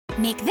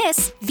Make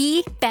this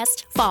the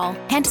best fall.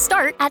 And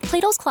start at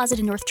Plato's Closet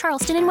in North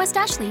Charleston and West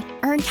Ashley.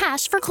 Earn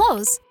cash for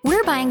clothes.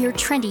 We're buying your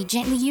trendy,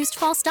 gently used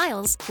fall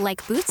styles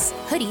like boots,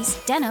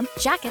 hoodies, denim,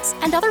 jackets,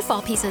 and other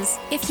fall pieces.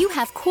 If you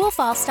have cool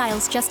fall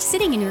styles just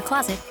sitting in your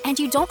closet and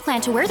you don't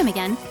plan to wear them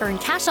again, earn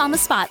cash on the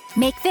spot.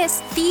 Make this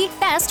the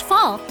best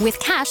fall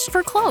with cash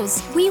for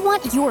clothes. We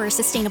want your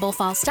sustainable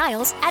fall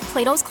styles at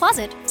Plato's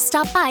Closet.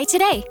 Stop by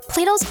today.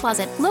 Plato's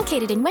Closet,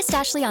 located in West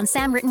Ashley on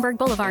Sam Rittenberg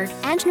Boulevard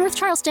and North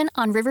Charleston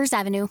on Rivers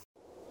Avenue.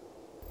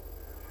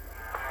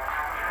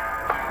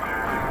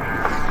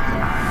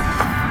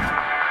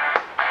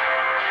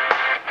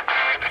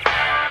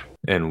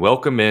 And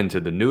welcome into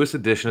the newest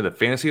edition of the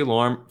Fantasy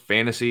Alarm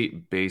Fantasy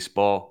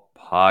Baseball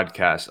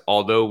Podcast.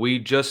 Although we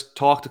just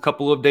talked a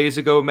couple of days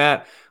ago,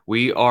 Matt,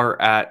 we are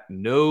at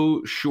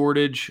no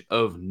shortage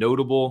of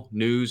notable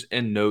news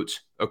and notes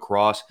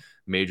across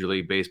Major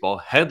League Baseball,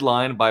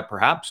 headlined by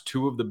perhaps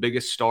two of the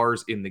biggest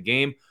stars in the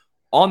game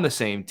on the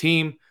same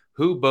team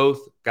who both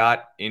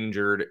got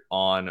injured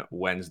on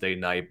Wednesday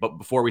night. But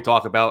before we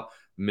talk about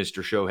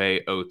Mr.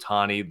 Shohei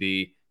Ohtani,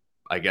 the,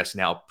 I guess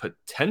now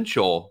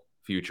potential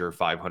future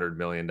 $500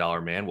 million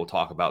man. We'll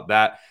talk about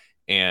that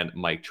and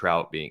Mike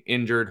Trout being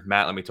injured.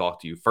 Matt, let me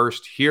talk to you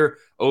first here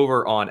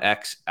over on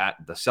X at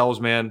The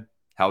Salesman.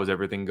 How is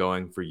everything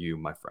going for you,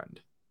 my friend?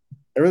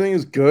 Everything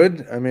is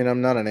good. I mean,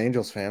 I'm not an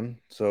Angels fan,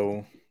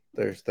 so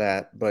there's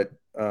that. But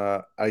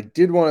I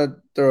did want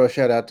to throw a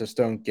shout out to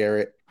Stone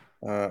Garrett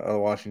of the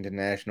Washington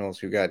Nationals,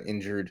 who got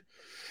injured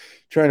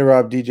trying to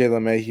rob DJ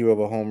LeMahieu of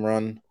a home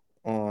run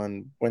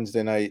on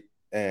Wednesday night.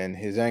 And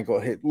his ankle,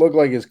 it looked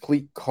like his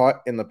cleat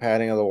caught in the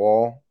padding of the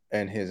wall,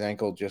 and his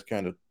ankle just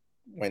kind of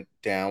went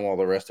down while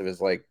the rest of his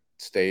leg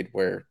stayed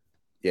where,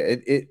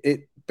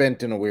 it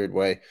bent in a weird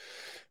way.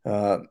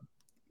 My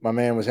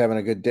man was having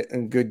a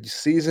good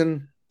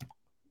season,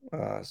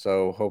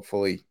 so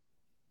hopefully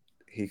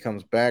he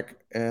comes back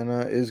and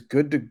is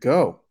good to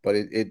go. But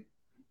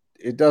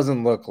it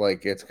doesn't look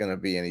like it's going to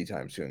be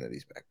anytime soon that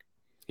he's back.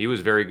 He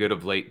was very good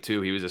of late,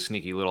 too. He was a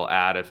sneaky little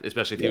ad,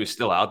 especially if he was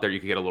still out there. You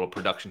could get a little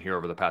production here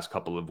over the past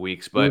couple of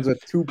weeks. But he was a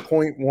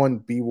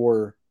 2.1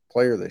 B-WAR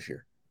player this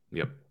year.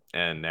 Yep.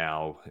 And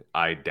now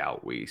I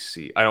doubt we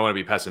see – I don't want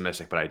to be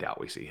pessimistic, but I doubt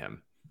we see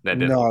him. They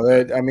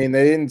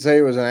didn't say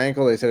it was an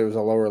ankle. They said it was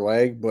a lower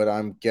leg, but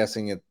I'm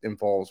guessing it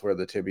involves where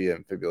the tibia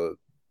and fibula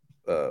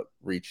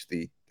reached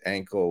the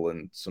ankle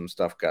and some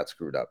stuff got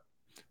screwed up.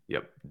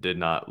 Yep, did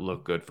not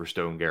look good for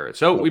Stone Garrett.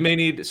 So we may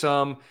need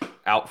some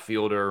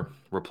outfielder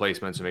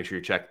replacements, so make sure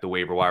you check the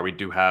waiver wire. We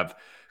do have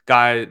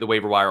the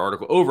waiver wire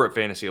article over at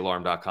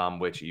fantasyalarm.com,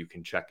 which you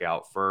can check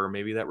out for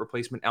maybe that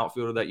replacement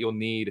outfielder that you'll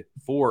need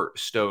for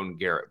Stone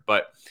Garrett.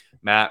 But,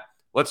 Matt,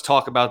 let's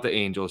talk about the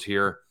Angels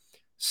here.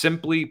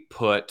 Simply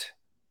put,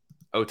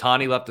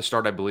 Ohtani left to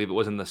start, I believe it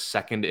was in the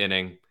second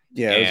inning.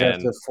 Yeah, it was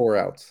after 4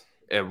 outs.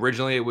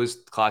 Originally, it was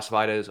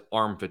classified as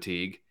arm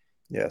fatigue.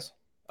 Yes.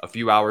 A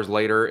few hours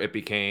later, it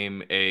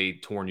became a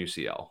torn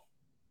UCL.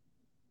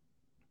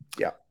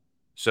 Yeah.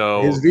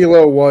 So his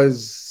velo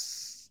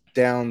was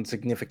down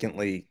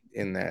significantly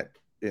in that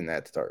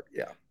start.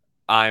 Yeah.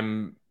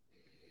 I'm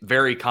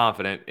very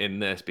confident in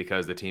this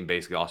because the team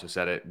basically also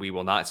said it. We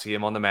will not see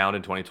him on the mound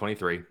in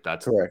 2023.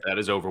 That's correct. That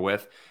is over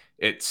with.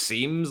 It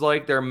seems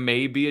like there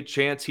may be a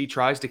chance he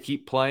tries to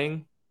keep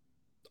playing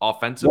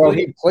offensively. Well,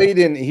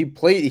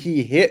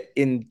 he hit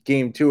in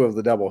game 2 of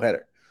the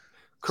doubleheader.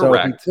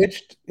 Correct. So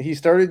he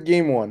started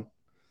game 1.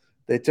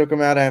 They took him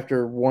out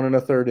after 1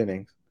 1/3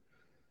 innings.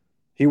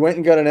 He went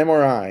and got an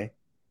MRI,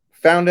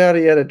 found out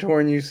he had a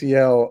torn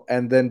UCL,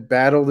 and then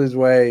battled his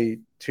way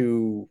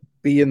to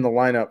be in the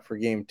lineup for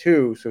game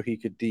 2 so he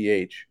could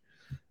DH.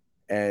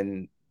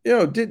 And,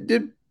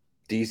 did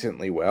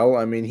decently well.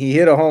 I mean, he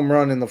hit a home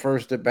run in the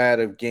first at bat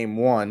of game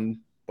 1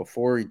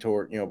 before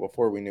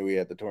we knew he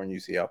had the torn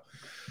UCL.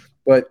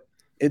 But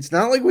it's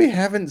not like we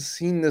haven't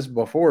seen this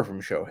before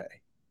from Shohei.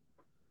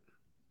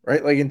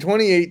 Right? Like in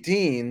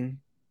 2018,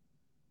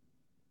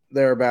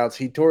 thereabouts,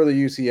 he tore the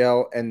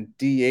UCL and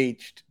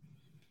DH'd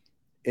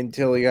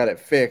until he got it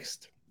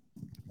fixed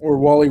or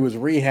while he was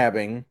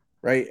rehabbing,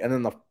 right? And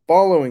then the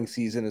following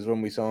season is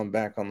when we saw him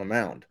back on the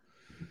mound.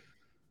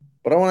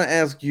 But I want to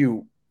ask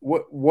you,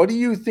 what do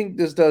you think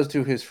this does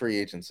to his free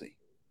agency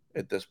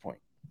at this point?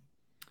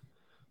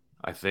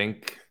 I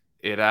think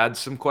it adds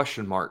some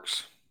question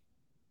marks.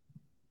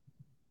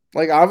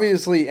 Like,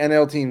 obviously,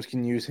 NL teams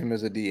can use him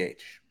as a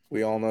DH.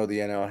 We all know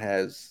the NL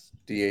has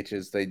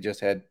DHs.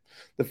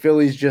 The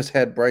Phillies just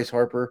had Bryce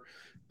Harper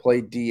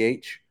play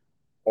DH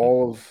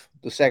all of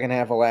the second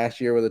half of last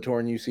year with a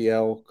torn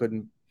UCL.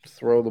 Couldn't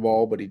throw the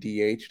ball, but he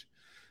DH'd.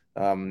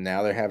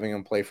 Now they're having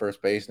him play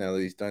first base now that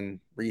he's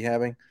done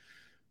rehabbing.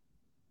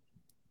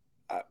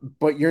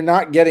 But you're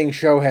not getting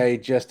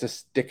Shohei just to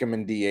stick him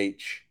in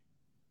DH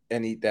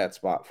and eat that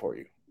spot for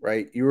you,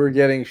 right? You were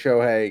getting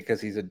Shohei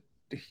because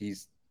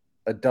he's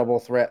a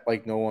double threat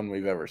like no one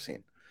we've ever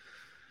seen.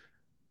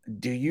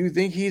 Do you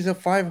think he's a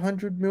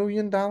 $500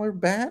 million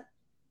bat?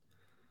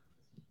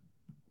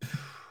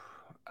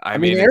 I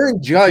mean,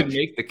 Aaron Judge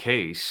make the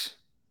case.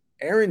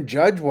 Aaron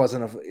Judge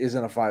isn't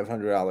a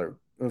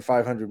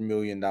 $500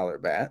 million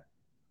bat.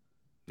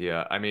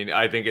 Yeah, I mean,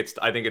 I think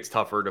it's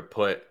tougher to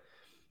put.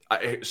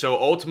 So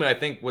ultimately, I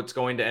think what's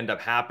going to end up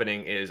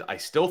happening is I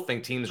still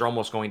think teams are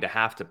almost going to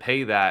have to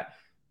pay that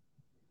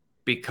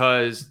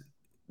because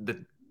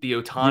the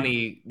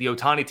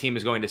Ohtani team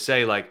is going to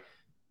say like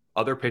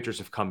other pitchers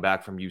have come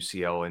back from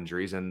UCL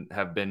injuries and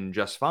have been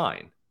just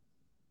fine.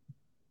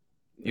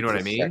 You know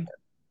It's what a I second, mean?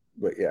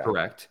 but yeah.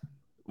 Correct.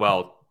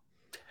 Well,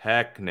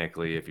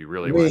 technically, if you I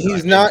really mean, want to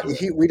he's dive not.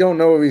 into it. We don't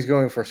know if he's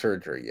going for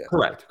surgery yet.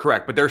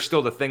 Correct. But there's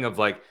still the thing of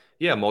like,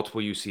 yeah,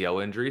 multiple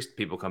UCL injuries.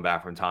 People come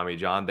back from Tommy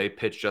John. They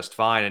pitch just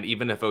fine. And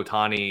even if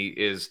Ohtani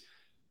is,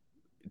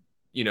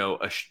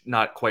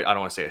 not quite, I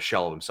don't want to say a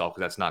shell of himself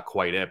because that's not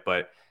quite it,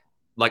 but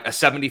like a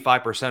 75%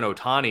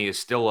 Ohtani is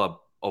still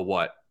a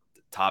what?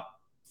 Top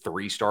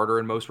 3 starter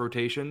in most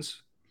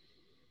rotations?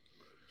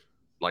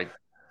 Like,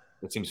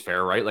 that seems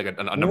fair, right? Like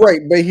a number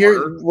Right, but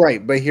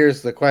starter.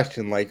 here's the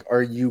question: like,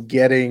 are you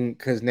getting?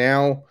 Because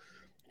now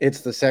it's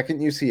the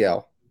second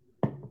UCL,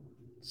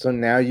 so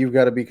now you've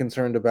got to be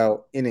concerned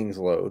about innings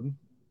load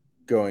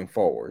going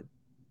forward,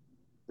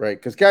 right?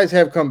 Because guys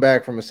have come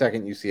back from a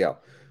second UCL,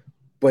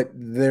 but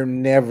they're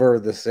never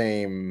the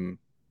same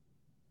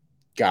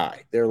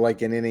guy. They're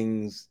like an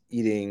innings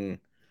eating.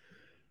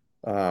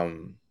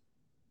 Um,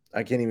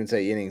 I can't even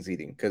say innings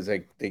eating because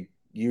they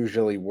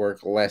usually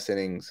work less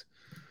innings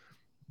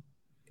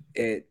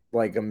at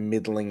like a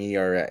middling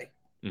ERA.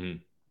 Mm-hmm.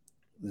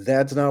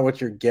 That's not what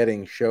you're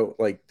getting.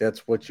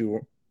 That's what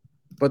you.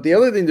 But the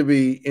other thing to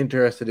be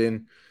interested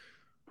in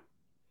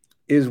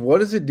is what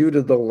does it do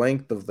to the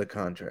length of the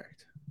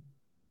contract?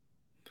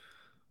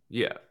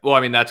 Yeah. Well,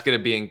 I mean, that's going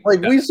to be Like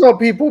we saw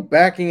people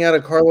backing out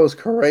of Carlos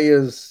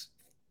Correa's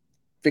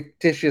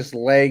fictitious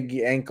leg,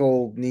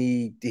 ankle,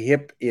 knee,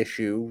 hip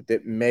issue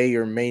that may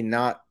or may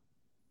not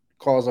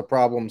cause a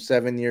problem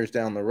 7 years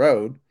down the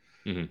road.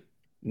 mm-hmm.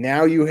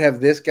 Now you have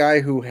this guy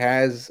who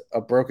has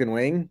a broken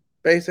wing,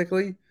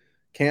 basically,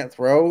 can't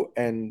throw,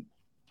 and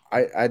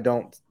I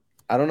don't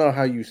know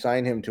how you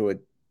sign him to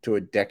a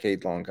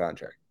decade-long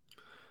contract.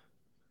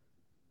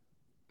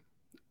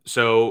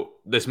 So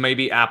this may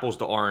be apples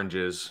to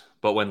oranges,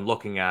 but when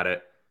looking at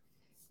it,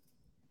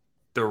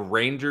 the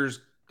Rangers,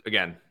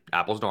 again,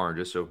 apples to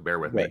oranges, so bear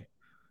with Right.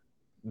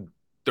 me.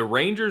 The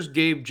Rangers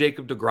gave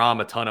Jacob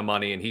deGrom a ton of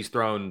money, and he's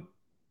thrown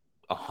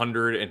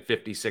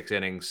 156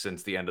 innings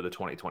since the end of the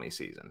 2020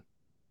 season.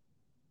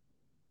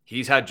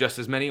 He's had just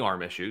as many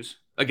arm issues.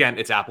 Again,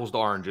 it's apples to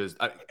oranges.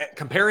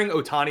 Comparing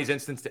Ohtani's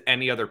instance to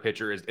any other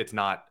pitcher it's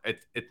not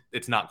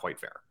quite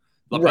fair.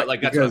 But Right,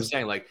 like that's what I'm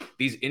saying. Like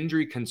these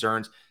injury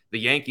concerns, the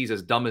Yankees,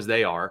 as dumb as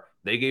they are,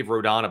 they gave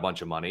Rodon a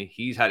bunch of money.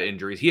 He's had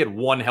injuries. He had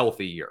one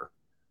healthy year,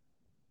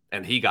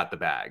 and he got the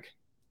bag.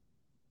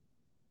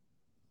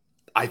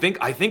 I think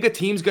a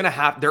team's gonna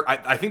have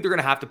I think they're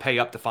gonna have to pay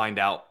up to find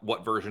out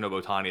what version of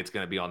Ohtani it's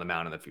gonna be on the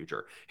mound in the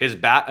future. His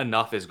bat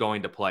enough is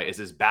going to play. Is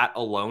his bat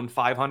alone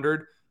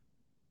 500?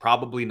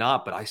 Probably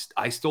not, but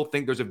I still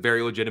think there's a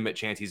very legitimate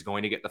chance he's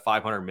going to get the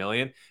 500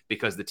 million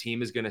because the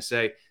team is going to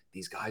say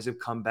these guys have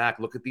come back.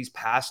 Look at these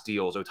past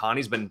deals.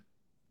 Ohtani's been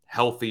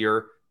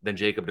healthier than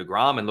Jacob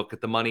deGrom, and look at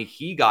the money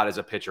he got as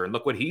a pitcher, and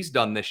look what he's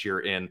done this year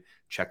in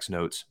checks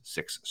notes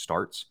 6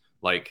 starts.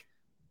 Like,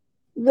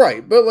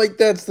 right, but like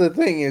that's the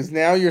thing is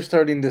now you're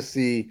starting to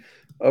see.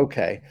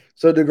 Okay,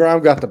 so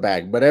deGrom got the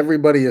bag, but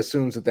everybody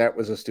assumes that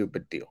was a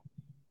stupid deal,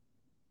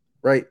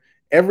 right?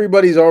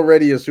 Everybody's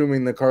already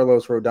assuming the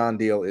Carlos Rodon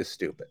deal is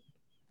stupid,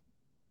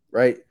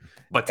 right?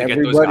 but to get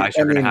those Everybody, guys,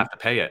 you're going to have to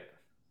pay it.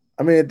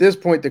 I mean, at this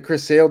point, the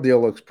Chris Sale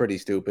deal looks pretty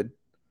stupid.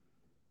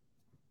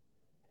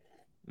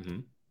 Mm-hmm.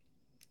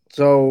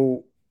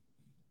 So,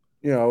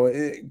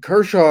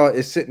 Kershaw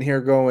is sitting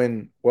here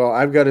going, well,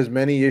 I've got as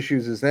many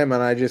issues as them,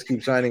 and I just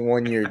keep signing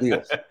 1-year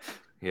deals.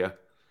 Yeah.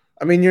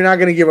 I mean, you're not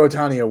going to give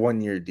Ohtani a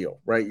 1-year deal,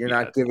 right? You're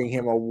not giving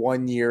him a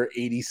 1-year,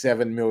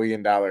 $87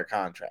 million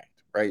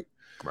contract, right?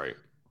 Right.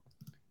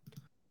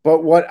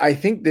 But what I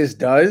think this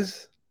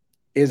does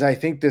is I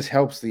think this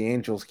helps the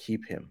Angels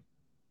keep him.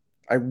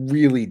 I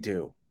really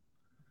do.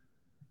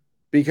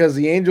 Because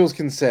the Angels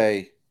can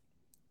say,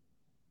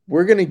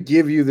 we're going to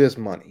give you this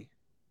money,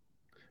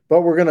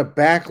 but we're going to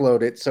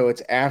backload it so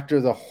it's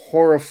after the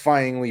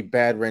horrifyingly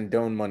bad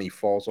Rendon money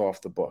falls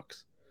off the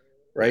books,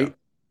 right? Yeah.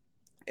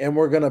 And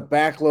we're going to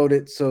backload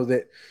it so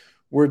that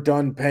we're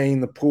done paying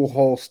the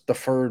Pujols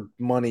deferred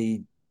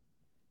money,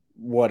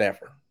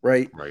 whatever,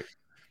 right? Right.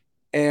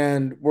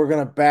 And we're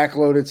going to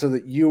backload it so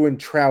that you and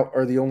Trout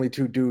are the only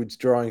two dudes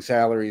drawing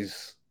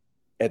salaries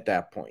at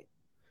that point.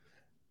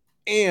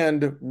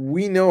 And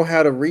we know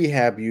how to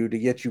rehab you to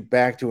get you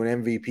back to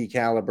an MVP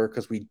caliber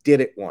because we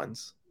did it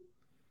once.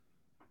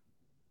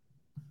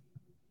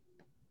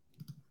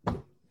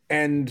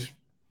 And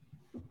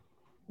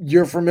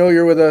you're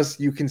familiar with us.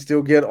 You can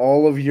still get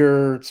all of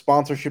your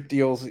sponsorship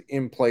deals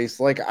in place.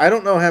 Like, I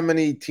don't know how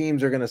many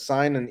teams are going to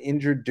sign an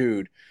injured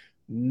dude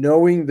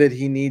knowing that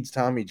he needs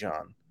Tommy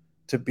John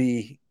to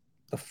be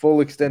the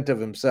full extent of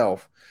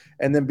himself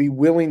and then be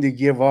willing to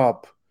give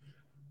up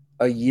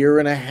a year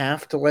and a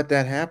half to let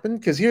that happen?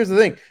 Because here's the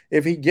thing.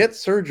 If he gets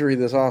surgery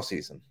this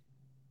offseason,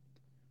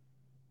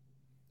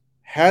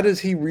 how does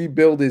he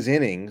rebuild his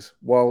innings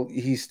while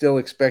he's still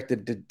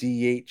expected to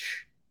DH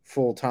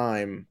full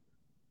time?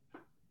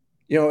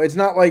 It's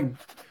not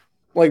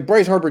like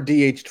Bryce Harper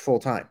DH'd full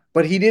time,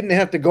 but he didn't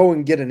have to go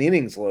and get an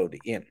innings load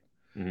in,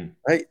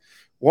 right?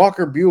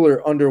 Walker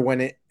Buehler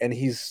underwent it, and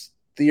he's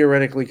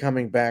theoretically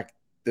coming back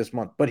this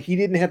month, but he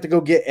didn't have to go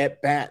get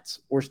at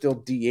bats or still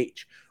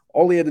DH.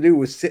 All he had to do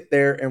was sit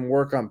there and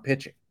work on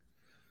pitching.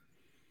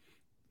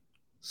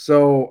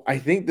 So I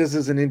think this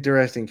is an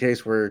interesting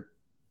case where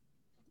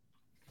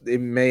it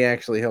may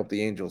actually help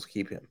the Angels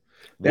keep him.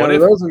 Now, to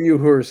those of you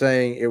who are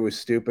saying it was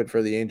stupid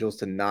for the Angels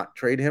to not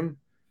trade him,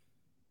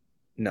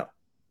 no,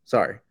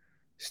 sorry,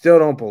 still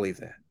don't believe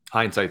that.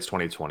 Hindsight's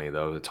 2020,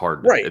 though. It's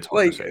hard. Right, It's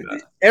hard to say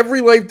that.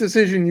 Every life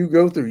decision you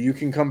go through, you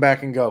can come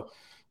back and go,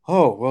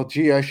 "Oh, well,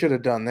 gee, I should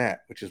have done that,"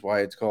 which is why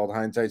it's called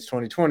hindsight's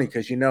 2020,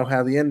 because you know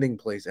how the ending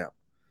plays out.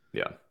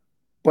 Yeah.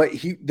 But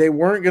they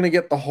weren't going to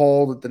get the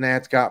haul that the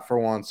Nats got for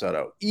Juan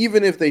Soto.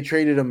 Even if they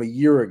traded him a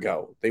year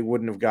ago, they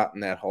wouldn't have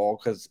gotten that haul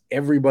because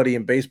everybody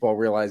in baseball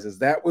realizes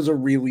that was a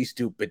really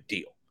stupid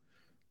deal.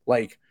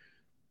 Like,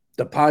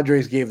 the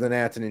Padres gave the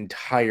Nats an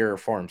entire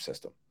farm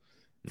system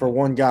for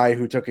one guy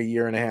who took a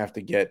year and a half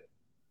to get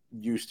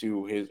used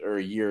to a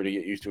year to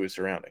get used to his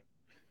surrounding.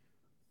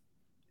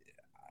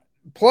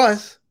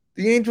 Plus,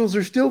 the Angels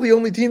are still the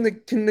only team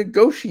that can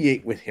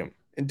negotiate with him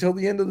until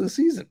the end of the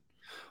season.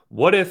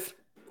 What if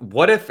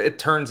it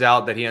turns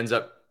out that he ends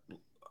up,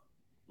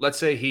 let's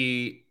say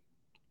he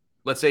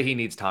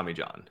needs Tommy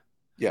John.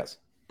 Yes.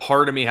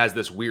 Part of me has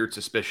this weird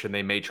suspicion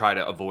they may try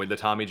to avoid the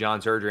Tommy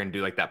John surgery and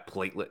do like that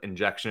platelet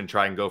injection and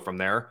try and go from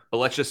there. But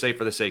let's just say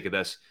for the sake of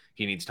this,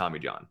 he needs Tommy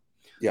John.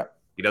 Yeah.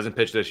 He doesn't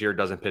pitch this year,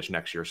 doesn't pitch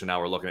next year. So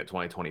now we're looking at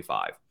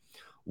 2025.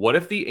 What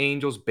if the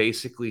Angels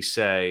basically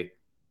say,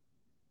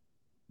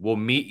 we'll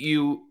meet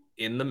you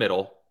in the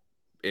middle,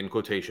 in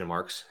quotation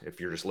marks, if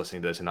you're just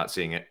listening to this and not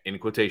seeing it, in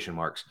quotation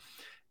marks,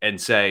 and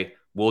say,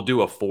 we'll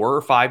do a 4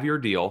 or 5 year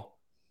deal.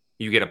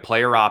 You get a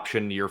player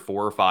option year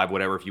 4 or 5,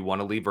 whatever, if you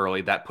want to leave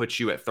early. That puts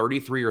you at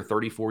 33 or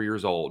 34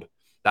 years old.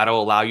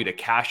 That'll allow you to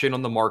cash in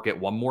on the market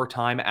one more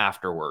time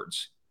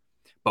afterwards.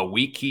 But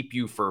we keep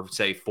you for,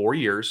 say, 4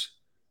 years.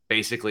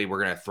 Basically,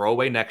 we're going to throw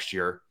away next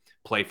year,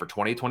 play for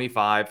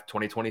 2025,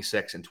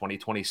 2026, and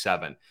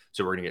 2027.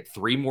 So we're going to get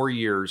 3 more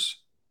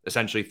years,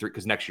 essentially 3,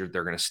 because next year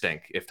they're going to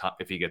stink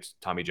if he gets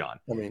Tommy John.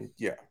 I mean,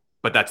 yeah.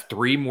 But that's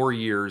 3 more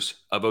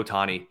years of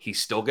Ohtani. He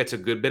still gets a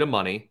good bit of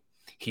money.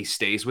 He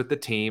stays with the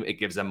team. It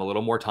gives them a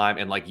little more time.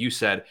 And like you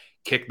said,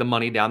 kick the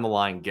money down the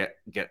line, get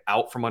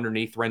out from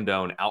underneath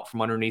Rendon, out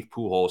from underneath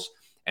Pujols,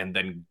 and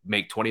then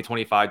make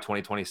 2025,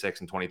 2026,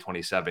 and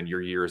 2027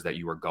 your years that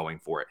you are going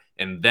for it.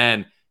 And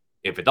then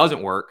if it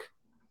doesn't work,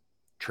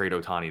 trade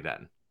Ohtani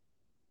then.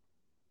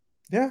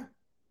 Yeah.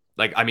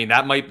 Like, I mean,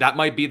 that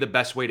might be the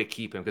best way to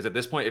keep him. Because at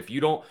this point, if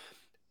you don't,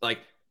 like,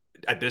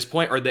 at this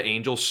point, are the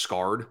Angels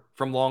scarred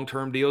from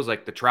long-term deals?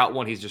 Like the Trout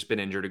one, he's just been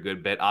injured a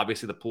good bit.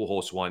 Obviously, the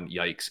Pujols one,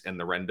 yikes. And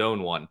the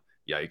Rendon one,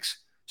 yikes.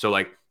 So,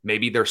 like,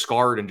 maybe they're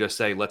scarred and just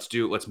say, let's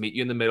meet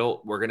you in the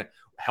middle. We're going to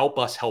help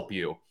us help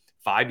you.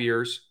 5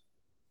 years,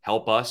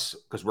 help us,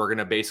 because we're going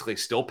to basically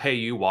still pay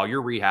you while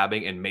you're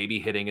rehabbing and maybe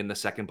hitting in the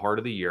second part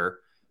of the year.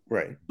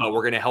 Right. But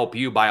we're going to help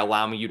you by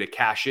allowing you to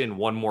cash in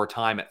one more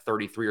time at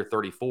 33 or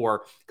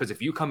 34. Because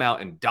if you come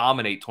out and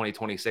dominate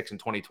 2026 and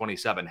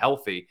 2027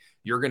 healthy,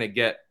 you're going to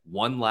get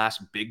one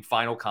last big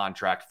final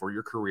contract for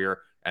your career.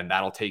 And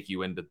that'll take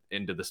you into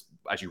this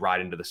as you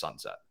ride into the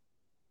sunset.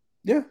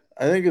 Yeah,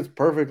 I think it's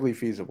perfectly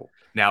feasible.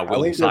 Now,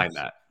 will he sign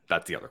that?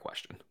 That's the other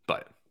question.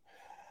 But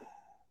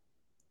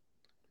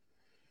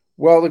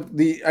well,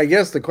 I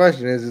guess the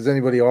question is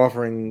anybody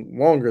offering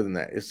longer than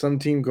that? Is some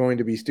team going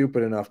to be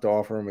stupid enough to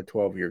offer him a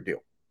 12-year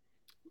deal?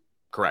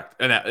 Correct.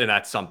 And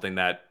that's something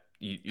that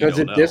you because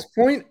don't at know. This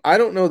point, I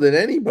don't know that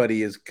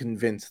anybody is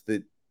convinced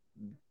that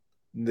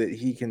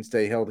he can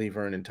stay healthy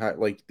for an entire,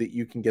 like, that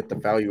you can get the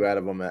value out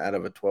of him out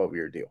of a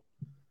 12-year deal.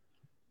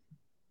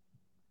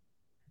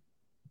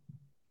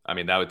 I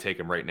mean, that would take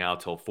him right now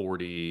till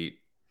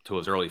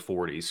his early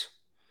 40s.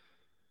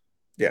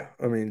 Yeah,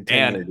 I mean,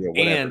 10-year deal,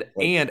 whatever.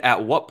 And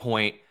at what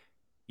point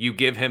you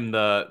give him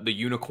the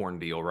unicorn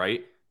deal,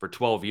 right? For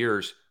 12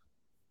 years.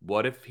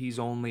 What if he's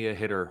only a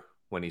hitter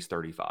when he's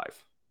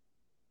 35?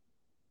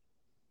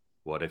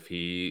 What if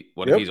he's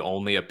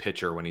only a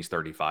pitcher when he's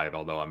 35?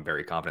 Although I'm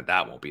very confident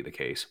that won't be the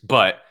case.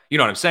 But you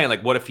know what I'm saying?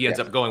 Like, what if he ends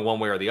up going one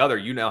way or the other?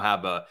 You now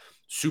have a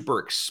super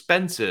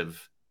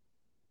expensive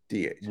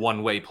DH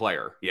one-way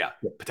player. Yeah,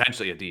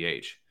 potentially a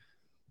DH.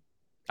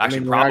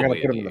 Actually, you're not going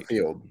to put him in the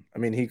field. I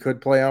mean, he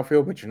could play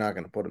outfield, but you're not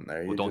going to put him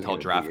there. Well, don't tell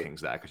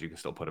DraftKings that, because you can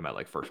still put him at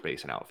like first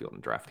base and outfield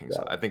in DraftKings.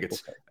 So I think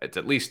it's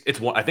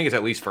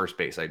at least first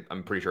base.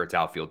 I'm pretty sure it's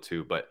outfield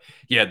too. But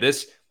yeah,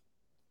 this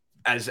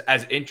as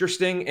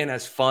interesting and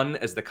as fun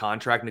as the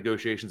contract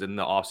negotiations in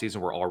the offseason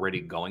were already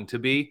going to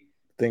be,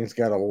 things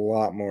got a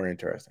lot more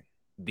interesting.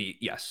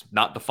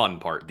 Not the fun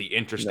part. The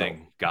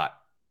interesting got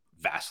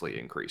vastly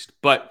increased.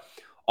 But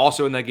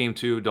Also in that game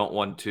too, don't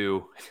want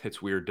to.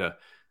 It's weird to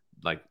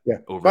By the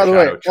way,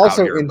 overshadow Trout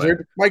also here,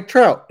 injured Mike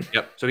Trout.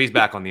 yep. So he's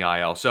back on the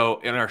IL. So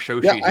in our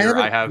show Yeah, sheet I here,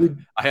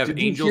 haven't. I have Did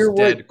you Angels hear what?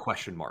 dead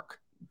question mark.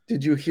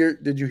 Did you hear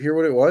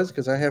what it was?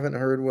 Because I haven't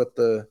heard what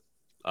the.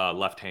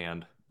 Left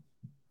hand.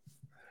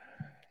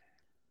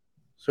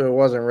 So it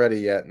wasn't ready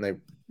yet, and they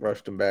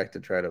rushed him back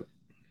to try to.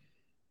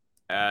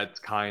 It's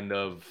kind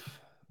of.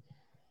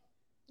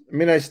 I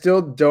mean, I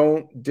still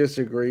don't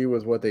disagree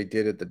with what they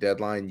did at the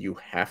deadline. You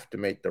have to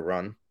make the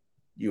run.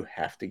 You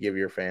have to give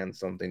your fans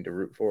something to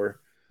root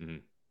for. Mm-hmm.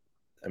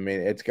 I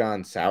mean, it's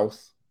gone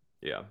south.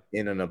 Yeah.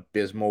 In an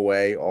abysmal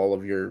way. All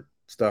of your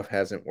stuff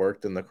hasn't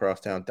worked, and the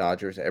Crosstown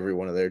Dodgers, every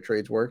one of their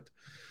trades worked.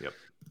 Yep.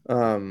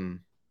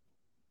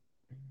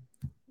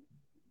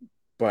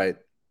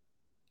 But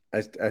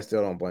I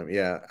still don't blame.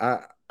 Yeah,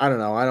 I don't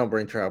know. I don't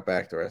bring Trout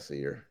back the rest of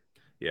the year.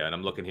 Yeah, and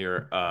I'm looking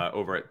here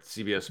over at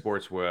CBS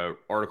Sports, where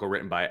article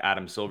written by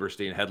Adam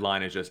Silverstein.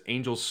 Headline is just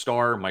Angels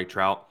star Mike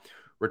Trout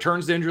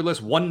returns to injured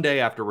list one day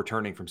after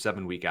returning from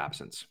 7-week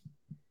absence.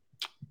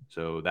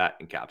 So that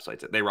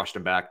encapsulates it. They rushed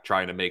him back,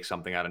 trying to make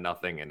something out of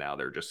nothing, and now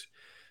they're just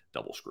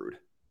double screwed.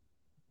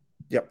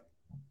 Yep.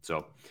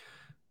 So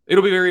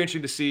it'll be very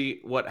interesting to see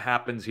what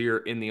happens here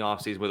in the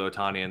offseason with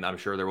Ohtani, and I'm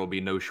sure there will be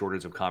no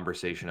shortage of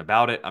conversation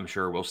about it. I'm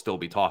sure we'll still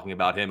be talking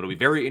about him. It'll be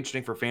very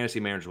interesting for fantasy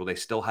managers. Will they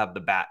still have the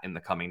bat in the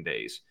coming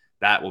days?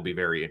 That will be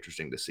very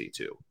interesting to see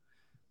too.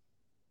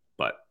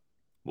 But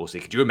we'll see.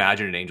 Could you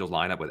imagine an Angels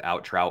lineup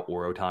without Trout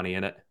or Ohtani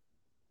in it?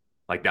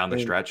 Like down the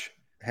stretch?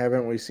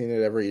 Haven't we seen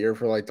it every year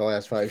for like the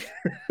last 5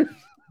 years?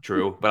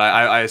 True. But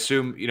I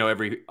assume,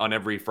 on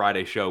every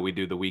Friday show we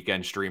do the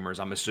weekend streamers.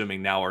 I'm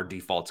assuming now our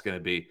default's going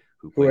to be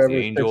who plays the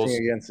Angels.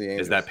 Against the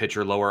Angels. Is that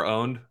pitcher lower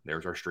owned?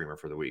 There's our streamer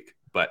for the week.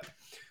 But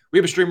we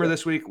have a streamer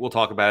this week. We'll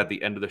talk about it at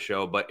the end of the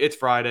show. But it's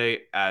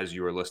Friday as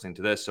you are listening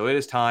to this. So it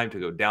is time to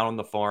go down on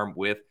the farm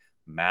with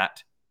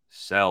Matt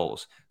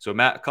Sells. So,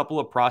 Matt, a couple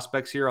of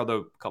prospects here, although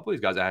a couple of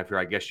these guys I have here,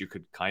 I guess you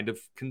could kind of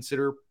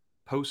consider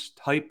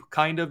post-hype,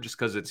 kind of, just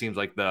because it seems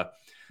like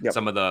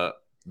some of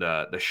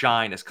the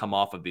shine has come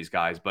off of these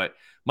guys. But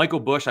Michael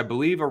Busch, I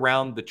believe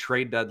around the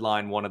trade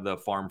deadline, one of the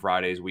Farm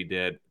Fridays we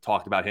did,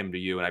 talked about him to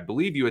you. And I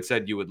believe you had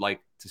said you would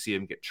like to see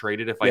him get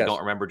traded, if I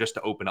don't remember, just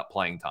to open up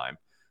playing time.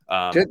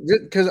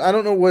 Because I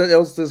don't know what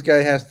else this guy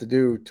has to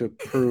do to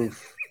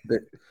prove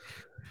that.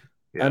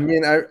 Yeah. I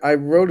mean, I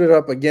wrote it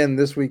up again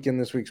this week in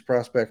this week's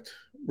prospect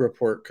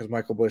report because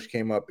Michael Busch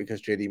came up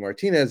because JD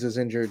Martinez is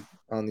injured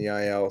on the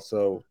IL.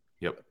 So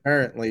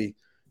apparently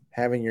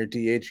having your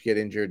DH get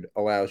injured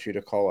allows you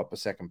to call up a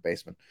second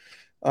baseman.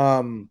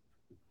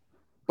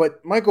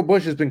 But Michael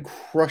Busch has been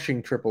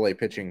crushing AAA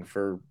pitching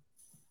for,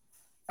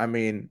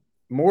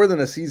 more than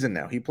a season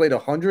now. He played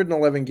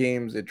 111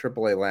 games at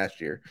AAA last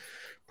year.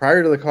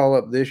 Prior to the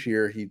call-up this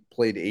year, he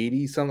played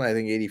 80-something, I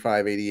think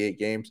 85, 88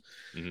 games.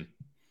 Mm-hmm.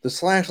 The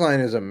slash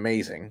line is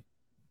amazing.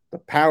 The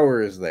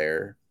power is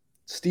there.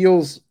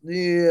 Steals,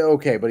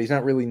 okay, but he's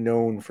not really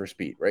known for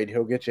speed, right?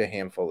 He'll get you a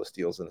handful of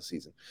steals in a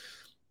season.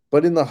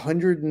 But in the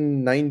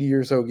 190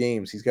 or so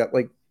games, he's got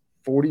like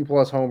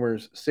 40-plus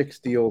homers, 6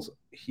 steals.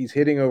 He's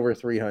hitting over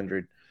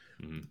 300.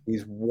 Mm-hmm.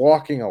 He's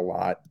walking a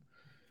lot,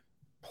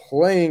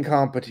 playing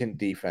competent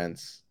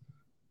defense.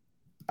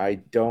 I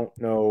don't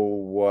know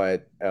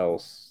what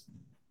else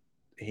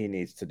he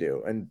needs to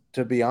do. And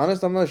to be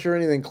honest, I'm not sure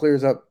anything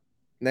clears up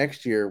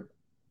next year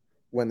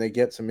when they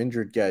get some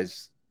injured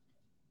guys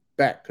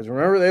back. Because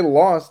remember, they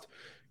lost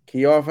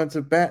key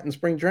offensive bat in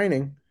spring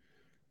training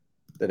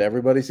that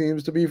everybody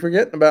seems to be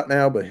forgetting about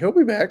now, but he'll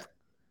be back.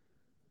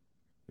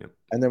 Yep.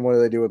 And then what do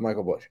they do with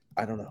Michael Busch?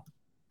 I don't know.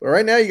 But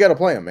right now, you got to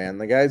play him, man.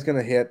 The guy's going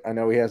to hit. I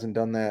know he hasn't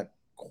done that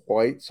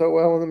quite so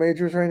well in the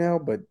majors right now,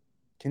 but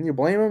can you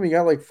blame him? He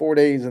got like 4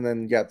 days and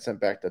then got sent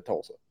back to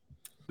Tulsa.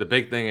 The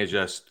big thing is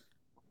just,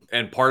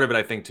 and part of it,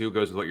 I think, too,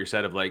 goes with what you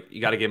said of like,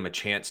 you got to give him a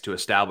chance to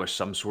establish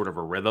some sort of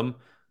a rhythm.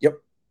 Yep.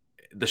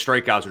 The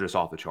strikeouts are just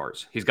off the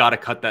charts. He's got to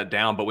cut that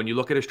down. But when you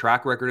look at his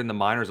track record in the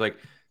minors, like,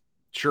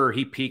 sure,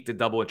 he peaked at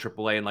double and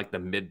AAA in like the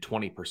mid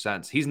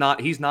 20%. He's not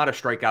a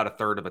strikeout a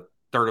third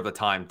of a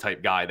time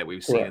type guy that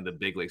we've seen in the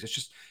big leagues.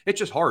 It's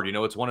just hard.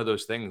 It's one of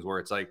those things where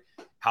it's like,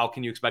 how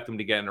can you expect him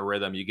to get in a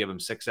rhythm? You give him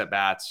 6 at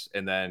bats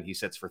and then he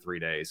sits for 3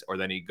 days, or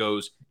then he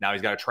goes, now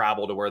he's got to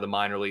travel to where the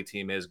minor league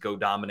team is, go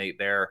dominate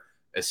there,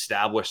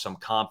 establish some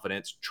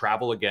confidence,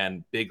 travel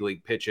again, big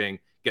league pitching,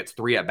 gets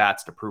 3 at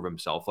bats to prove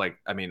himself. Like,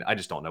 I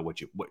just don't know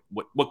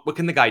what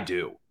can the guy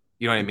do?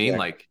 You know what I mean?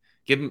 Like,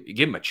 give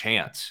him a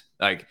chance.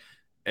 Like,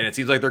 and it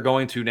seems like they're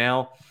going to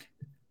now.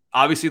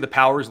 Obviously, the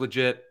power is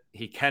legit.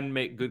 He can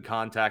make good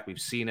contact. We've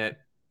seen it,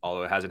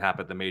 although it hasn't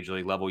happened at the major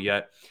league level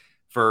yet.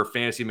 For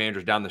fantasy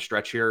managers down the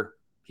stretch here,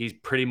 he's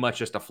pretty much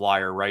just a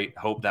flyer, right?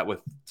 Hope that with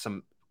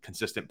some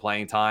consistent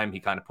playing time, he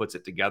kind of puts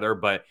it together.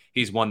 But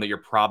he's one that you're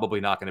probably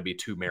not going to be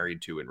too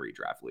married to in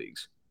redraft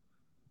leagues.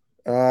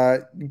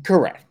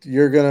 Correct.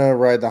 You're gonna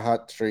ride the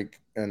hot streak,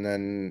 and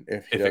then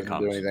if he doesn't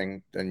do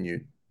anything, then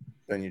you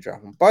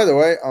drop him. By the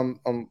way,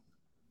 I'm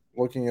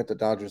looking at the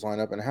Dodgers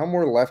lineup, and how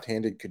more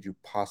left-handed could you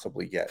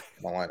possibly get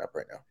in the lineup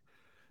right now?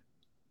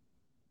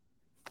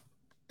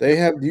 They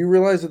have. Do you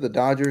realize that the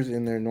Dodgers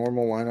in their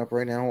normal lineup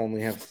right now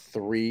only have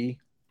 3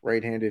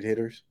 right-handed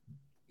hitters?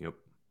 Yep.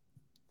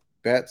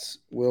 Betts,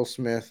 Will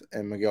Smith,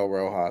 and Miguel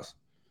Rojas.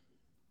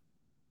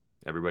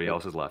 Everybody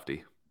else is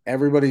lefty.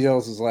 Everybody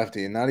else is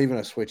lefty, and not even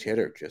a switch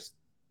hitter, just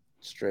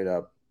straight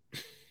up,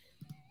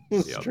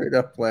 straight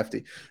up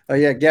lefty.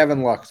 Yeah,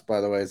 Gavin Lux, by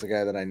the way, is the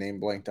guy that I name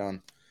blanked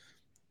on,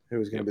 who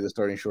was going to be the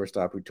starting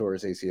shortstop who tore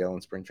his ACL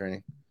in spring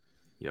training.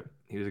 Yep,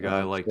 he was a guy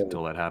I liked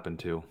until that happened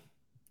too.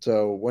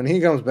 So when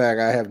he comes back,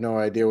 I have no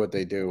idea what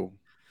they do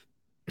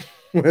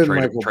with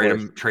Michael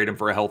Busch. Trade him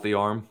for a healthy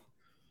arm.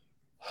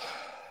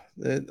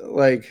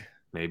 Like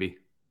maybe.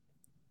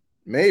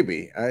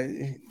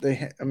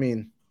 I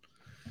mean,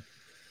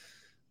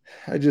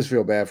 I just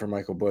feel bad for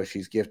Michael Busch.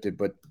 He's gifted,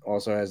 but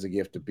also has the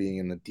gift of being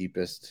in the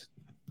deepest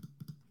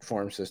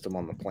farm system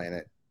on the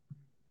planet,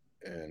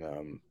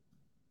 and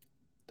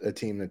a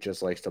team that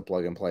just likes to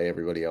plug and play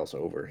everybody else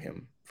over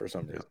him for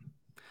some reason.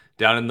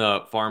 Down in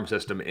the farm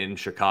system in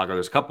Chicago,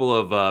 there's a couple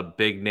of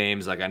big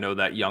names. Like I know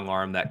that young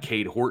arm, that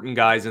Cade Horton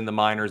guy's in the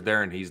minors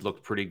there, and he's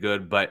looked pretty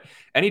good. But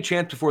any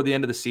chance before the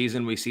end of the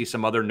season we see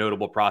some other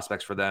notable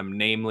prospects for them,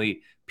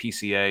 namely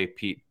PCA,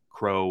 Pete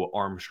Crow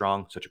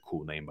Armstrong, such a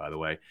cool name, by the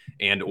way,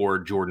 and or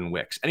Jordan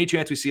Wicks. Any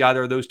chance we see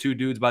either of those two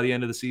dudes by the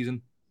end of the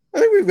season? I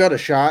think we've got a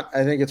shot.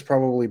 I think it's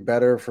probably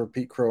better for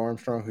Pete Crow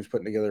Armstrong, who's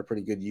putting together a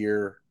pretty good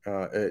year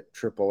at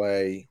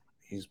AAA.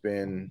 He's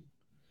been,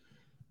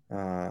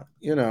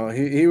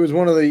 he was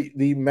one of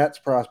the Mets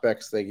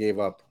prospects they gave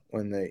up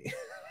when they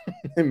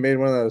they made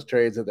one of those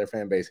trades that their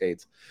fan base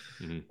hates.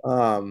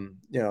 Kalenic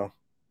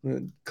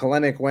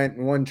went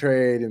in one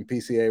trade and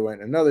PCA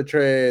went in another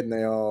trade, and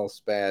they all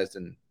spazzed,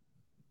 and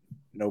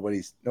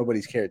nobody's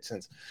cared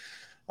since.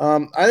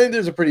 I think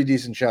there's a pretty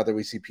decent shot that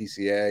we see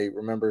PCA.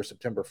 Remember,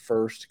 September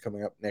 1st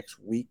coming up next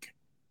week.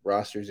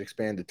 Rosters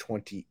expand to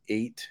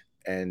 28,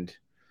 and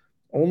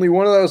only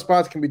one of those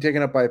spots can be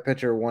taken up by a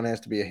pitcher. One has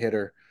to be a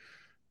hitter.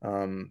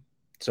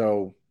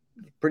 So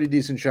pretty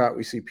decent shot.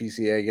 We see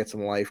PCA get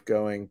some life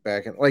going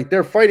back, and like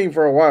they're fighting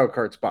for a wild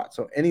card spot.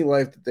 So any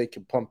life that they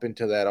can pump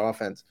into that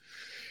offense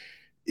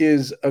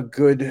is a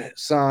good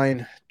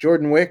sign.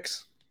 Jordan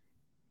Wicks.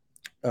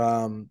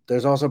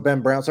 There's also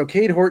Ben Brown. So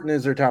Cade Horton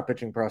is their top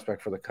pitching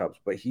prospect for the Cubs,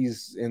 but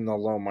he's in the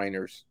low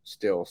minors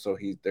still, so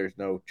there's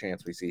no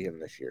chance we see him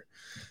this year.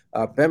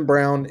 Ben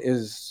Brown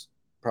is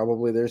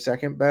probably their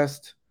second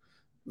best.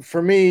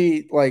 For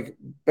me, like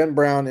Ben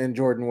Brown and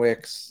Jordan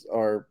Wicks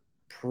are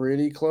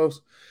pretty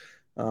close.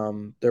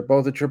 They're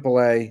both at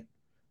AAA,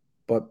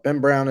 but Ben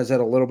Brown has had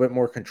a little bit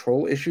more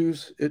control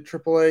issues at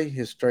AAA.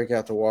 His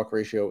strikeout to walk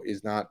ratio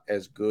is not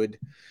as good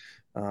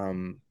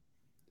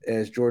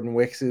as Jordan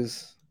Wicks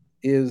is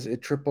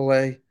at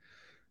AAA.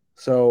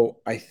 So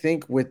I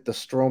think with the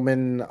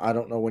Stroman, I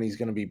don't know when he's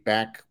going to be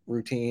back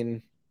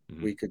routine,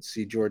 we could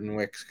see Jordan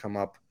Wicks come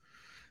up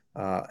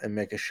and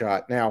make a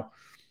shot. Now,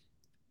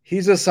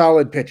 he's a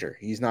solid pitcher.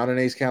 He's not an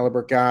ace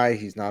caliber guy.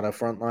 He's not a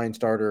frontline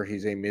starter.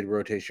 He's a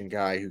mid-rotation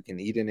guy who can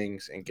eat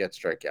innings and get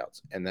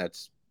strikeouts, and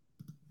that's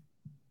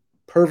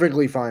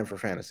perfectly fine for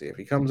fantasy. If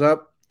he comes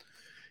up,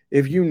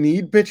 if you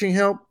need pitching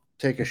help,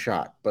 take a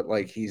shot. But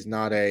like he's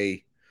not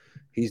an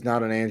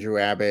Andrew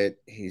Abbott.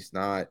 He's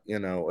not,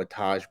 a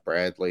Taj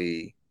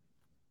Bradley.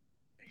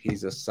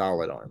 He's a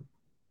solid arm.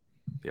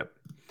 Yep.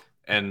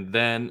 And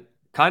then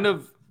kind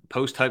of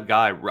post-type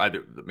guy,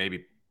 rather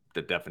maybe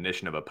the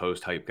definition of a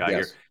post-type guy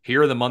Yes.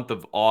 Here in the month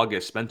of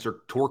August, Spencer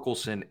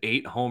Torkelson,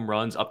 8 home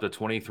runs, up to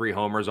 23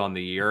 homers on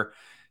the year.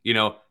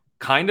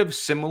 Kind of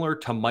similar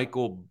to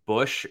Michael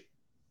Busch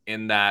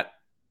in that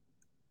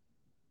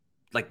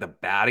like the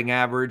batting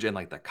average and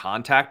like the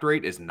contact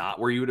rate is not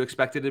where you would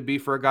expect it to be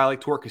for a guy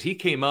like Torque, because when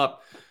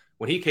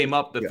he came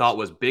up, the thought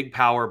was big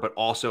power, but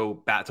also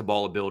bat to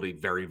ball ability,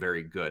 very,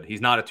 very good.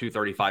 He's not a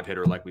 235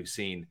 hitter like we've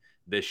seen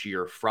this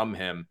year from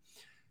him.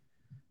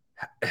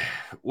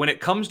 When it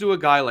comes to a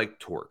guy like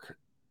Torque,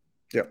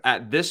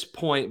 at this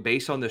point,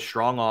 based on the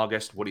strong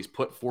August, what he's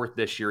put forth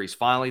this year, he's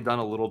finally done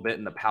a little bit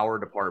in the power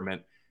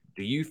department.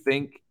 Do you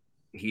think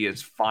he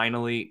has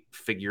finally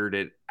figured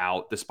it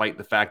out, despite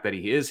the fact that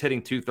he is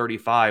hitting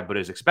 235, but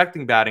his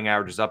expecting batting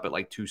average is up at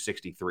like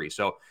 263?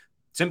 So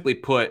simply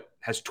put,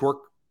 has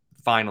Torque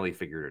finally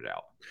figured it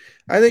out?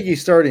 I think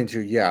he's starting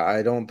to. Yeah,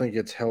 I don't think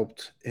it's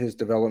helped his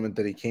development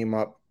that he came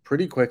up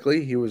pretty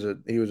quickly. He was a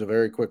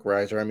very quick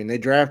riser. I mean, they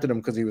drafted him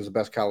because he was the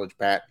best college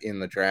bat in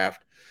the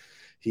draft.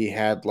 He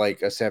had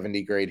like a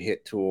 70 grade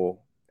hit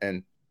tool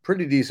and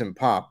pretty decent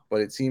pop,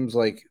 but it seems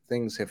like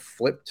things have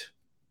flipped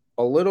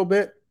a little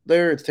bit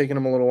there. It's taken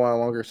him a little while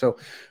longer. So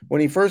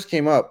when he first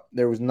came up,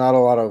 there was not a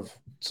lot of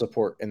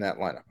support in that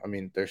lineup. I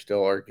mean, there's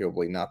still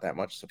arguably not that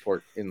much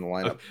support in the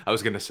lineup. I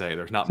was going to say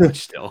there's not much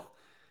still.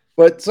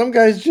 But some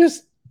guys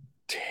just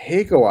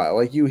take a while.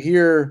 Like you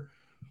hear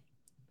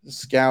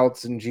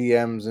scouts and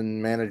GMs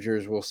and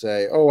managers will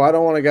say, "Oh, I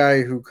don't want a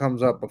guy who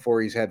comes up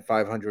before he's had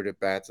 500 at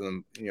bats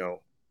and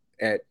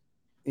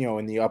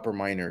in the upper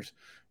minors,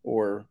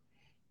 or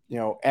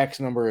X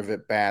number of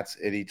at bats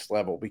at each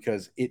level,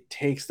 because it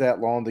takes that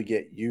long to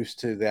get used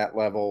to that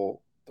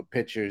level. The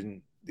pitchers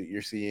that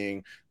you're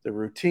seeing, the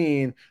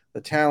routine,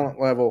 the talent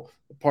level,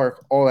 the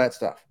park, all that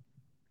stuff.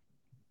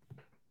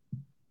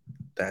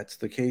 That's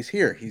the case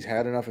here. He's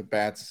had enough at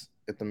bats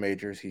at the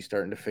majors. He's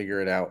starting to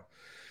figure it out.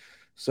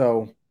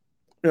 So,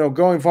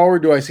 going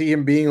forward, do I see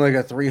him being like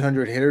a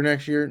 300 hitter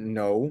next year?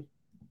 No.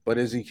 But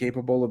is he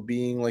capable of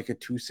being like a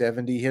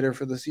 270 hitter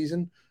for the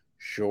season?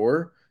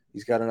 Sure.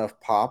 He's got enough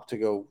pop to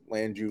go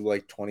land you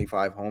like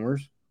 25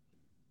 homers.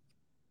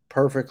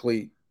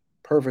 Perfectly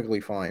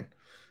fine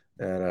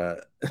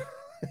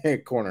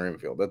at corner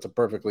infield. That's a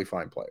perfectly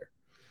fine player.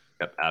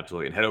 Yep,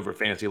 absolutely. And head over to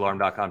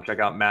fantasyalarm.com. Check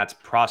out Matt's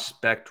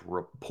prospect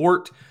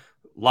report.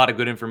 A lot of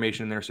good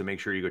information in there, so make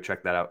sure you go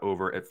check that out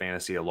over at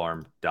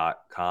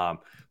fantasyalarm.com.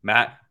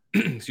 Matt,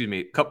 excuse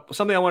me,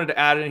 something I wanted to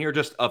add in here,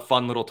 just a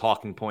fun little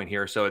talking point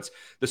here. So it's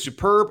the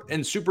superb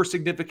and super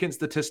significant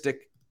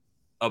statistic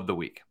of the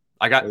week.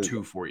 I got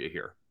two for you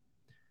here.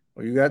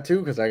 Well, you got two?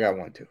 Because I got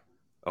one too.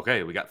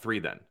 Okay, we got three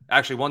then.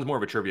 Actually, one's more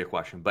of a trivia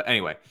question. But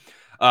anyway,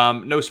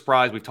 no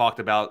surprise. We've talked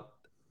about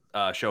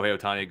Shohei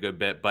Ohtani a good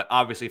bit, but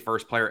obviously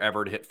first player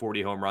ever to hit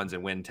 40 home runs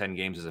and win 10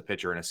 games as a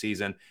pitcher in a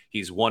season.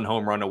 He's one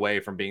home run away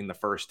from being the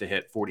first to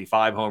hit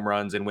 45 home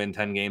runs and win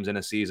 10 games in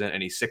a season,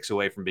 and he's 6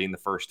 away from being the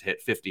first to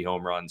hit 50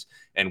 home runs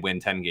and win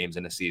 10 games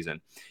in a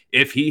season.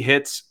 If he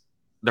hits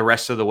the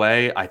rest of the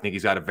way, I think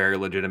he's got a very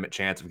legitimate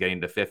chance of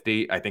getting to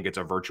 50. I think it's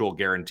a virtual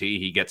guarantee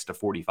he gets to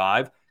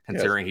 45,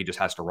 considering he just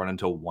has to run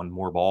into one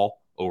more ball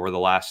over the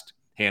last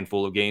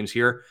handful of games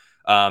here.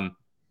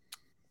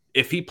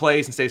 If he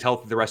plays and stays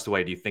healthy the rest of the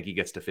way, do you think he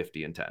gets to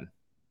 50 and 10?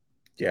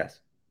 Yes.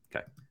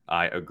 Okay.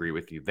 I agree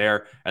with you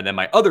there. And then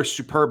my other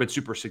superb and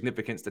super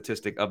significant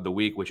statistic of the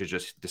week, which is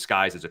just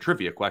disguised as a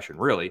trivia question,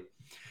 really.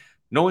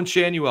 Nolan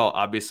Schanuel,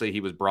 obviously,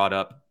 he was brought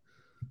up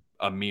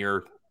a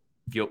mere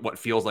what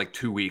feels like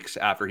 2 weeks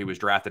after he was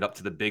drafted up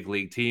to the big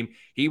league team.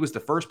 He was the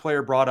first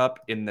player brought up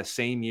in the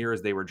same year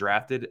as they were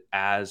drafted.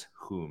 As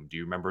whom? Do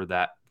you remember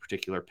that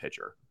particular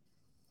pitcher?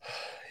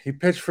 He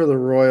pitched for the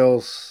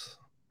Royals.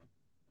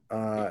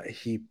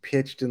 He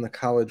pitched in the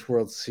College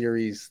World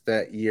Series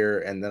that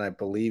year, and then I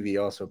believe he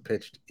also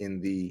pitched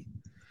in the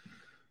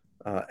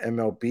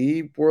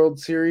MLB World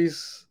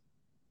Series,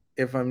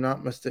 if I'm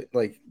not mistaken.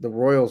 Like, the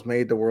Royals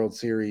made the World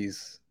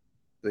Series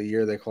the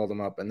year they called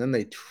him up, and then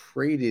they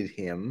traded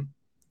him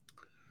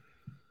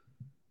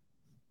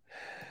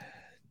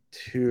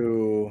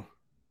to,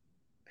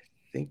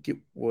 I think it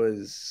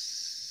was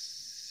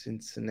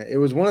Cincinnati. It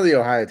was one of the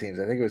Ohio teams.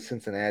 I think it was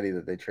Cincinnati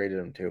that they traded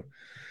him to.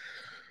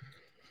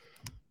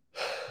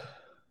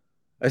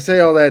 I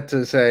say all that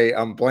to say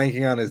I'm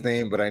blanking on his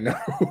name, but I know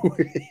who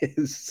it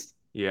is.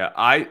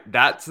 Yeah,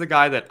 that's the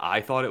guy that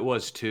I thought it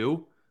was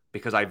too,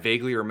 because I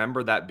vaguely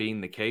remember that being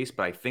the case,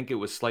 but I think it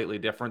was slightly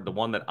different. The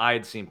one that I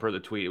had seen per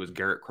the tweet, it was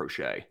Garrett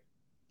Crochet.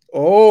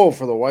 Oh,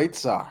 for the White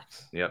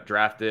Sox. Yep,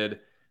 drafted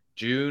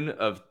in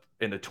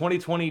the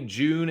 2020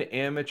 June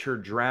amateur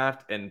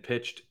draft and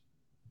pitched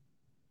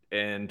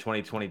in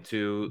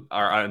 2022,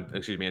 in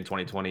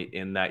 2020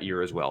 in that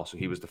year as well. So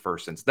he was the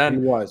first since then. He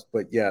was,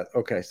 but yeah,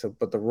 okay. So,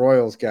 but the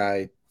Royals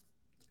guy,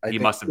 he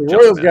must have. The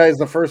Royals guy is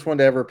the first one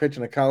to ever pitch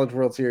in a College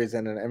World Series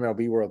and an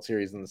MLB World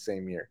Series in the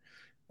same year,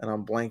 and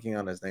I'm blanking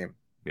on his name.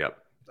 Yep.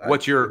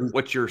 What's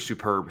your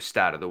superb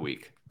stat of the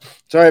week?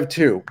 So I have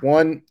two.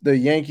 One, the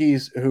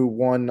Yankees, who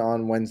won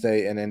on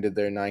Wednesday and ended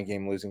their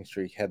 9-game losing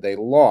streak. Had they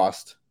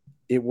lost,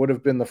 it would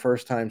have been the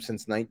first time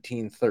since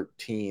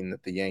 1913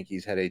 that the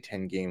Yankees had a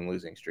 10-game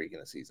losing streak in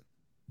a season.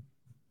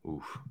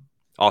 Oof.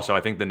 Also,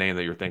 I think the name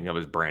that you're thinking of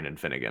is Brandon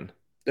Finnegan.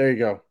 There you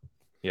go.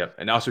 Yep.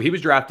 And also, he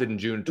was drafted in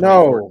June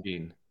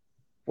 2014. No.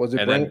 Was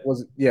it Brandon?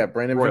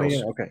 Brandon Royals.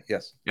 Finnegan? Okay,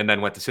 yes. And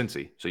then went to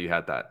Cincy. So you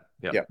had that.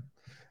 Yep.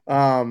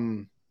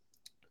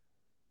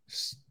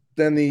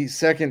 Then the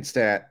second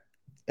stat,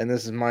 and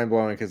this is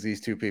mind-blowing because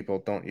these two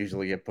people don't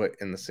usually get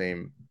put in the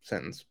same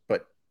sentence,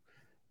 but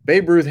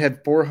Babe Ruth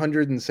had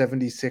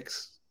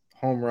 476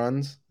 home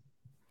runs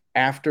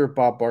after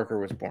Bob Barker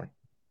was born.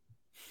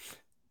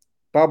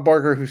 Bob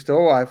Barker, who's still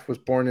alive, was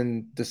born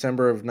in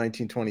December of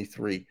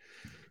 1923.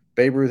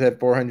 Babe Ruth had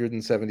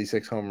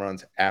 476 home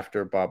runs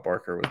after Bob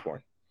Barker was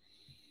born.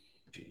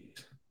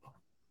 Jeez.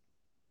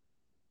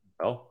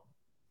 Well,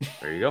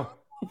 there you go.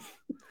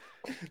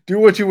 Do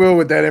what you will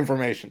with that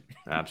information.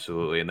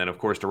 Absolutely. And then, of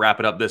course, to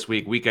wrap it up this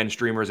week, weekend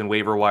streamers and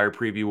waiver wire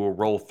preview. We'll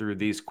roll through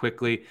these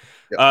quickly.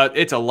 Yep.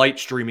 It's a light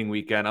streaming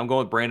weekend. I'm going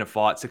with Brandon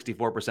Pfaadt,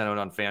 64% owned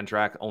on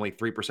FanTrack, only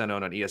 3%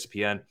 owned on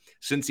ESPN.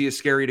 Cincy is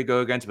scary to go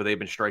against, but they've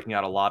been striking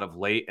out a lot of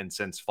late. And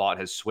since Pfaadt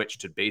has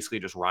switched to basically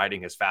just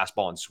riding his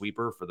fastball and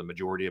sweeper for the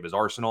majority of his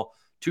arsenal,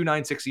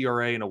 2.96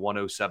 ERA and a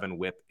 107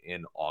 whip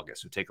in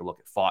August. So take a look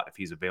at Pfaadt if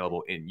he's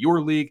available in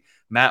your league.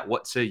 Matt,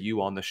 what say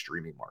you on the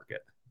streaming market?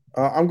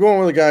 I'm going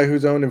with a guy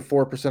who's owned in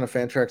 4% of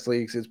Fantrax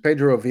leagues. It's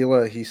Pedro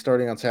Avila. He's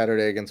starting on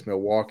Saturday against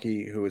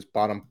Milwaukee, who is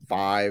bottom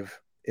 5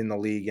 in the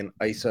league in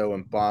ISO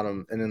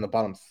and in the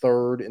bottom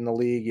 3rd in the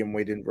league in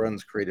weighted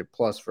runs created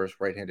plus versus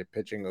right-handed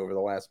pitching over the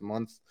last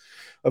month.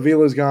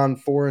 Avila's gone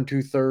 4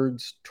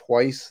 2/3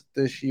 twice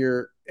this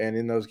year, and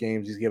in those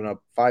games he's given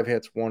up 5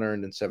 hits, 1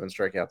 earned, and 7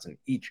 strikeouts in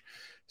each.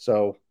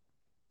 So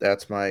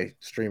That's my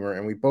streamer,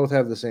 and we both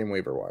have the same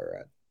waiver wire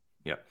ad.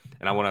 Yeah,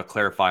 and I want to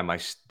clarify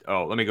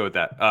let me go with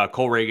that.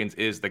 Cole Reagans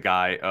is the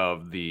guy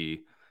of the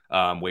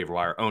waiver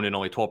wire, owned in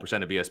only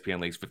 12% of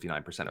ESPN leagues,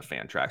 59% of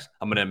fan tracks.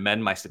 I'm going to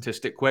amend my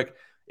statistic quick.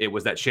 It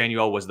was that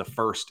Shanuel was the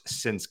first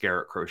since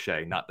Garrett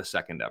Crochet, not the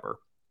second ever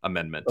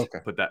amendment. Okay.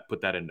 Put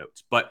that in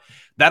notes. But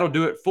that'll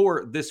do it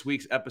for this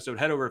week's episode.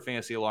 Head over to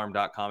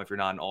fantasyalarm.com if you're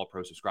not an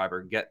all-pro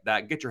subscriber.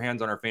 Get your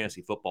hands on our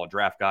fantasy football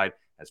draft guide,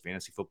 as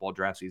fantasy football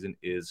draft season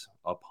is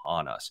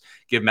upon us.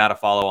 Give Matt a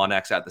follow on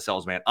X at the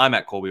Salesman. I'm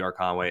at Colby R.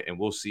 Conway, and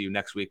we'll see you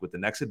next week with the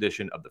next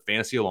edition of the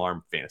Fantasy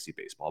Alarm Fantasy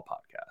Baseball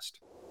Podcast.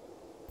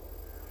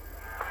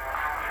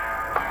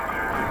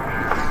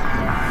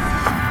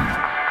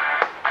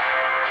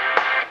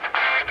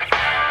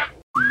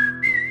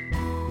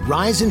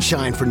 Rise and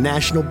shine for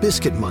National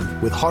Biscuit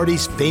Month with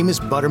Hardee's famous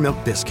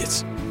buttermilk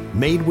biscuits.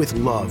 Made with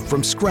love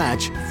from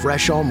scratch,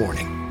 fresh all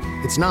morning.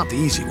 It's not the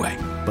easy way,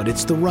 but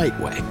it's the right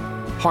way.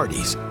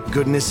 Hardee's,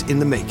 goodness in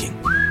the making.